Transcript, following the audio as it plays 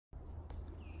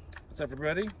What's up,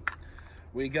 everybody?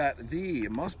 We got the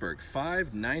Mossberg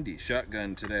 590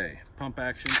 shotgun today. Pump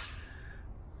action.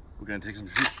 We're gonna take some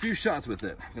few shots with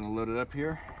it. I'm gonna load it up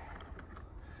here.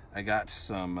 I got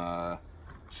some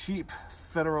cheap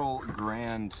Federal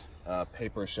Grand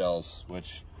paper shells,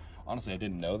 which honestly I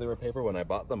didn't know they were paper when I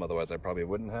bought them, otherwise I probably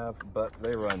wouldn't have, but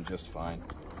they run just fine.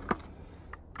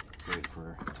 Great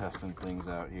for testing things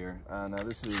out here. Now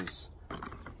this is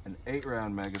an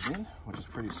 8-round magazine, which is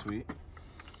pretty sweet.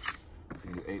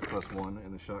 You do 8+1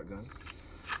 in the shotgun.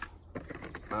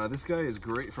 This guy is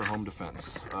great for home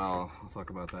defense. I'll talk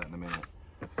about that in a minute.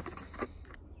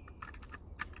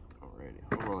 Alrighty,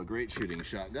 overall a great shooting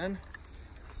shotgun.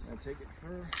 Now take it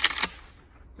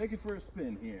for a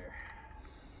spin here.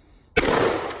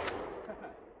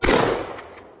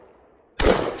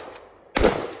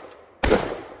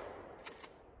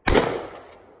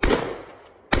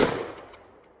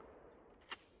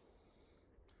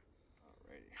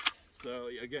 So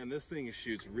again, this thing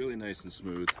shoots really nice and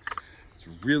smooth. It's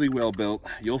really well built.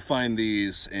 You'll find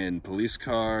these in police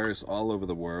cars all over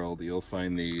the world. You'll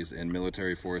find these in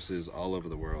military forces all over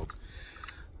the world.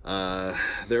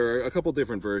 There are a couple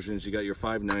different versions. You got your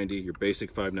 590, your basic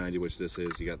 590, which this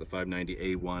is. You got the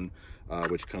 590A1,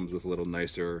 which comes with a little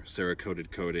nicer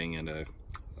Cerakoted coating and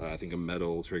I think a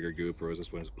metal trigger goop, whereas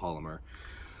this one is polymer.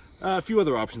 A few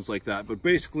other options like that, but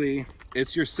basically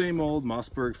it's your same old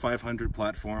Mossberg 500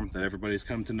 platform that everybody's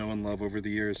come to know and love over the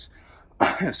years.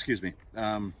 Excuse me.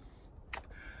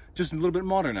 Just a little bit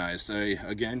modernized.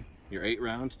 Again, your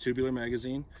 8-round tubular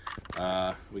magazine.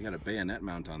 We got a bayonet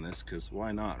mount on this because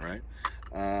why not,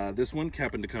 right? This one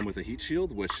happened to come with a heat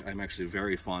shield, which I'm actually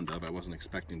very fond of. I wasn't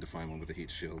expecting to find one with a heat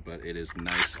shield, but it is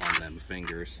nice on them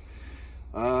fingers.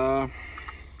 I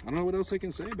don't know what else I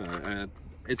can say about it.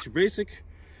 It's your basic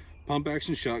pump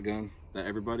action shotgun that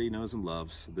everybody knows and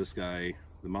loves. This guy,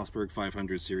 the Mossberg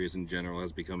 500 series in general,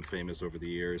 has become famous over the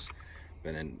years.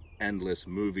 Been in endless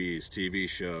movies, TV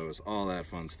shows, all that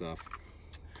fun stuff.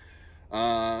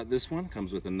 This one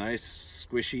comes with a nice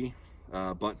squishy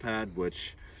butt pad,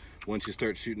 which once you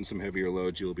start shooting some heavier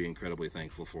loads, you'll be incredibly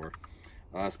thankful for.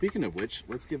 Speaking of which,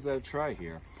 let's give that a try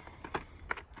here.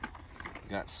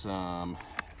 Got some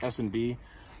S&B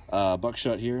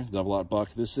buckshot here, double-aught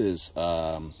buck. This is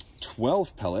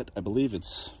 12 pellet. I believe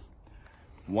it's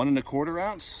 1 1/4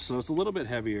 ounce, so it's a little bit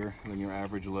heavier than your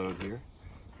average load here.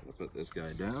 I'll put this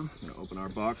guy down. I'm gonna open our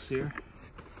box here.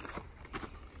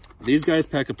 These guys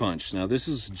pack a punch. Now this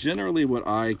is generally what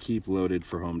I keep loaded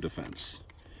for home defense.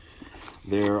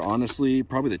 They're honestly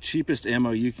probably the cheapest ammo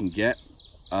you can get,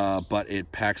 but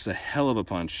it packs a hell of a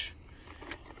punch.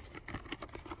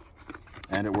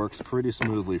 And it works pretty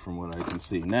smoothly from what I can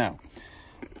see. Now,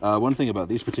 one thing about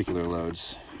these particular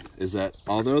loads is that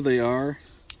although they are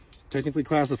technically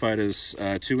classified as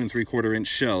 2 3/4 inch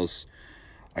shells,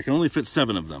 I can only fit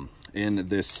 7 of them in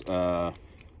this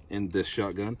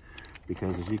shotgun,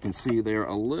 because as you can see, they're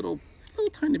a little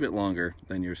tiny bit longer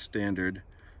than your standard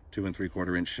 2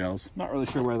 3/4 inch shells. Not really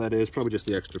sure why that is, probably just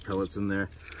the extra pellets in there,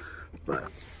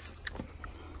 but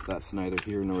that's neither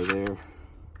here nor there.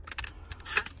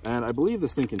 And I believe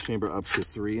this thing can chamber up to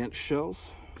 3-inch shells,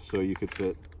 so you could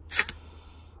fit,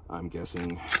 I'm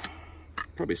guessing,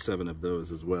 probably 7 of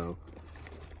those as well.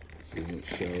 3-inch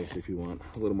shells if you want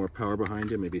a little more power behind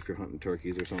you, maybe if you're hunting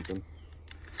turkeys or something.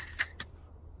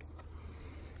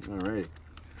 Alright.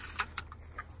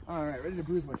 Alright, ready to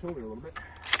bruise my shoulder a little bit.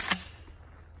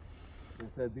 They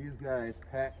said these guys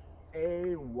pack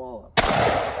a wallop.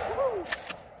 Woo!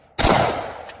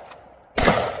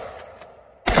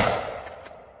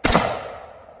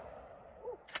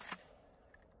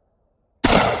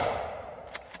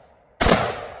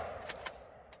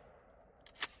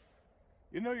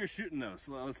 You know you're shooting those,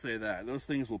 so let's say that. Those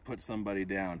things will put somebody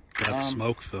down. That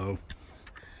smoke though.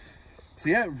 So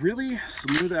yeah, really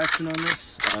smooth action on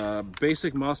this.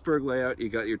 Basic Mossberg layout. You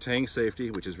got your tang safety,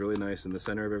 which is really nice in the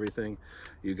center of everything.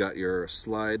 You got your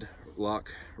slide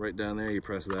lock right down there. You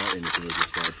press that and you can move your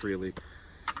slide freely.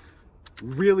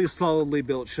 Really solidly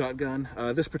built shotgun.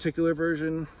 This particular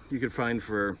version you could find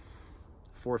for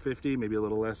 $450, maybe a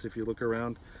little less if you look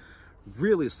around.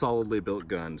 Really solidly built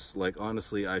guns. Like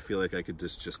honestly, I feel like I could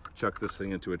just chuck this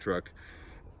thing into a truck,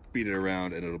 beat it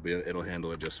around, and it'll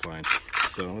handle it just fine.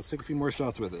 So let's take a few more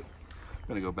shots with it. I'm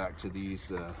gonna go back to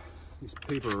these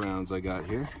paper rounds I got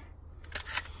here.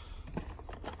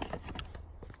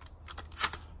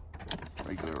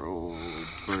 Regular old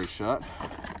bird shot.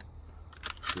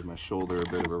 Give my shoulder a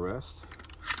bit of a rest.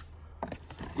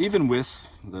 Even with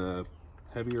the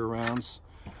heavier rounds,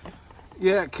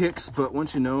 yeah, it kicks, but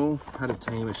once you know how to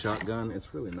tame a shotgun,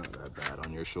 it's really not that bad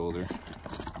on your shoulder.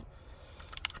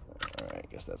 All right,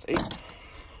 guess that's 8.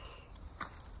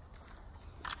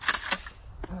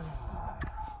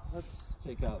 Let's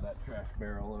take out that trash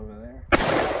barrel over there.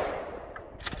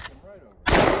 Right over.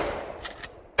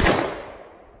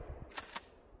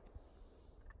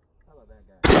 How about that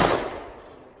guy?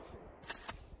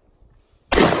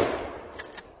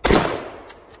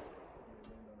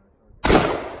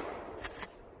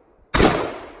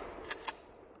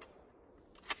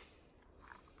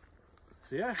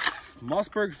 So yeah,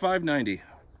 Mossberg 590.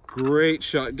 Great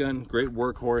shotgun, great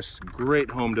workhorse,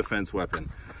 great home defense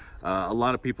weapon. A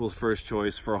lot of people's first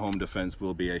choice for home defense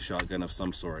will be a shotgun of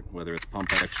some sort, whether it's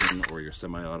pump action or your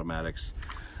semi-automatics.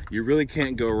 You really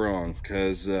can't go wrong,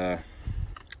 because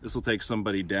this will take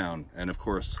somebody down. And of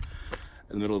course,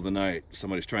 in the middle of the night,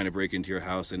 somebody's trying to break into your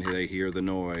house and they hear the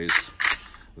noise,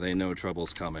 they know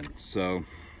trouble's coming. So,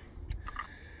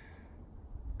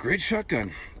 great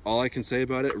shotgun. All I can say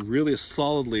about it, really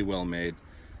solidly well made.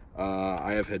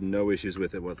 I have had no issues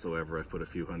with it whatsoever. I've put a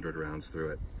few hundred rounds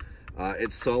through it.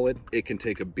 It's solid, it can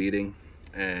take a beating,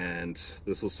 and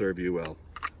this will serve you well.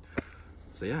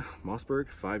 So yeah, Mossberg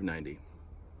 590.